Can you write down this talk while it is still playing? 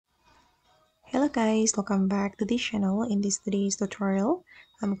Hello guys, welcome back to this channel. In today's tutorial,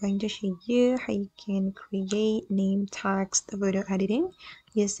 I'm going to show you how you can create name text photo editing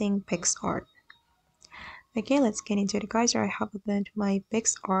using PicsArt. Okay, let's get into it guys. I have opened my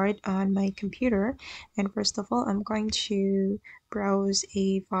PicsArt on my computer, and first of all, I'm going to browse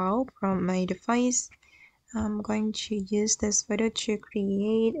a file from my device. I'm going to use this photo to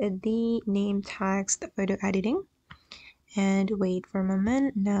create the name text photo editing. And wait for a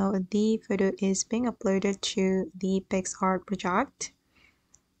moment. Now the photo is being uploaded to the PicsArt project.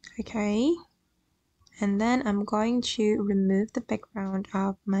 Okay, and then I'm going to remove the background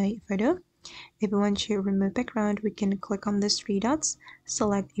of my photo. If we want to remove background, we can click on these three dots,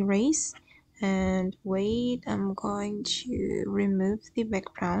 select erase, and wait, I'm going to remove the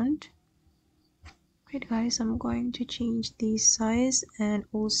background. Right guys, I'm going to change the size and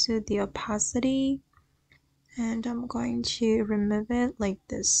also the opacity, and I'm going to remove it like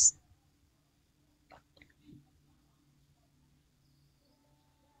this.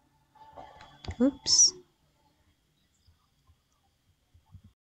 Oops.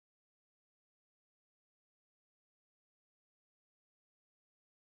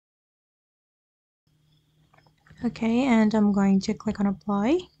 Okay, and I'm going to click on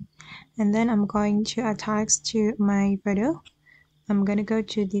apply, and then I'm going to add text to my photo. I'm going to go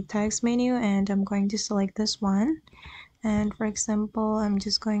to the text menu and I'm going to select this one, and for example I'm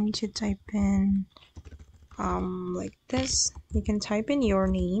just going to type in like this. You can type in your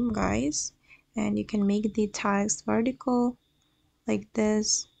name guys, and you can make the text vertical like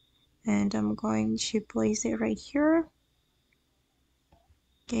this, and I'm going to place it right here.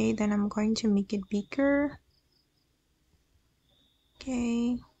 Okay, then I'm going to make it bigger.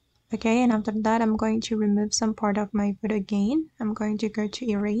 Okay, and after that I'm going to remove some part of my photo again. I'm going to go to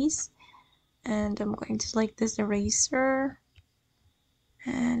erase, and I'm going to select this eraser,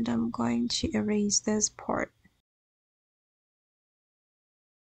 and I'm going to erase this part.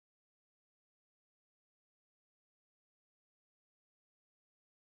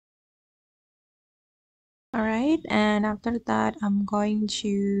 Alright, and after that I'm going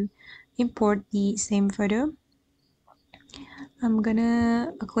to import the same photo. I'm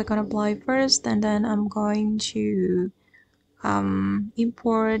gonna click on apply first, and then I'm going to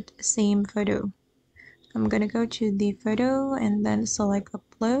import same photo. I'm gonna go to the photo and then select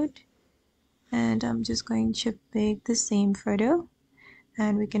upload, and I'm just going to pick the same photo,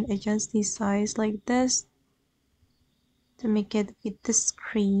 and we can adjust the size like this to make it fit the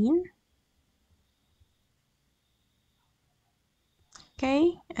screen.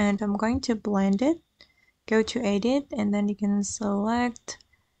 Okay, and I'm going to blend it. Go to edit, and then you can select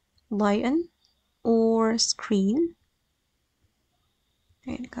lion or screen.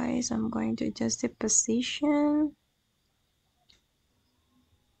 And guys, I'm going to adjust the position.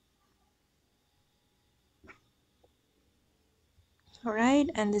 Alright,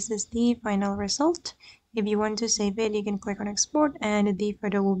 and this is the final result. If you want to save it, you can click on export and the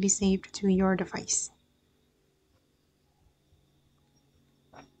photo will be saved to your device.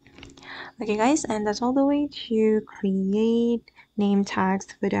 Okay guys, and that's all the way to create name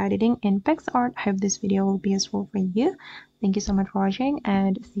text photo editing in PicsArt. I hope this video will be useful for you. Thank you so much for watching,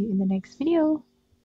 and see you in the next video.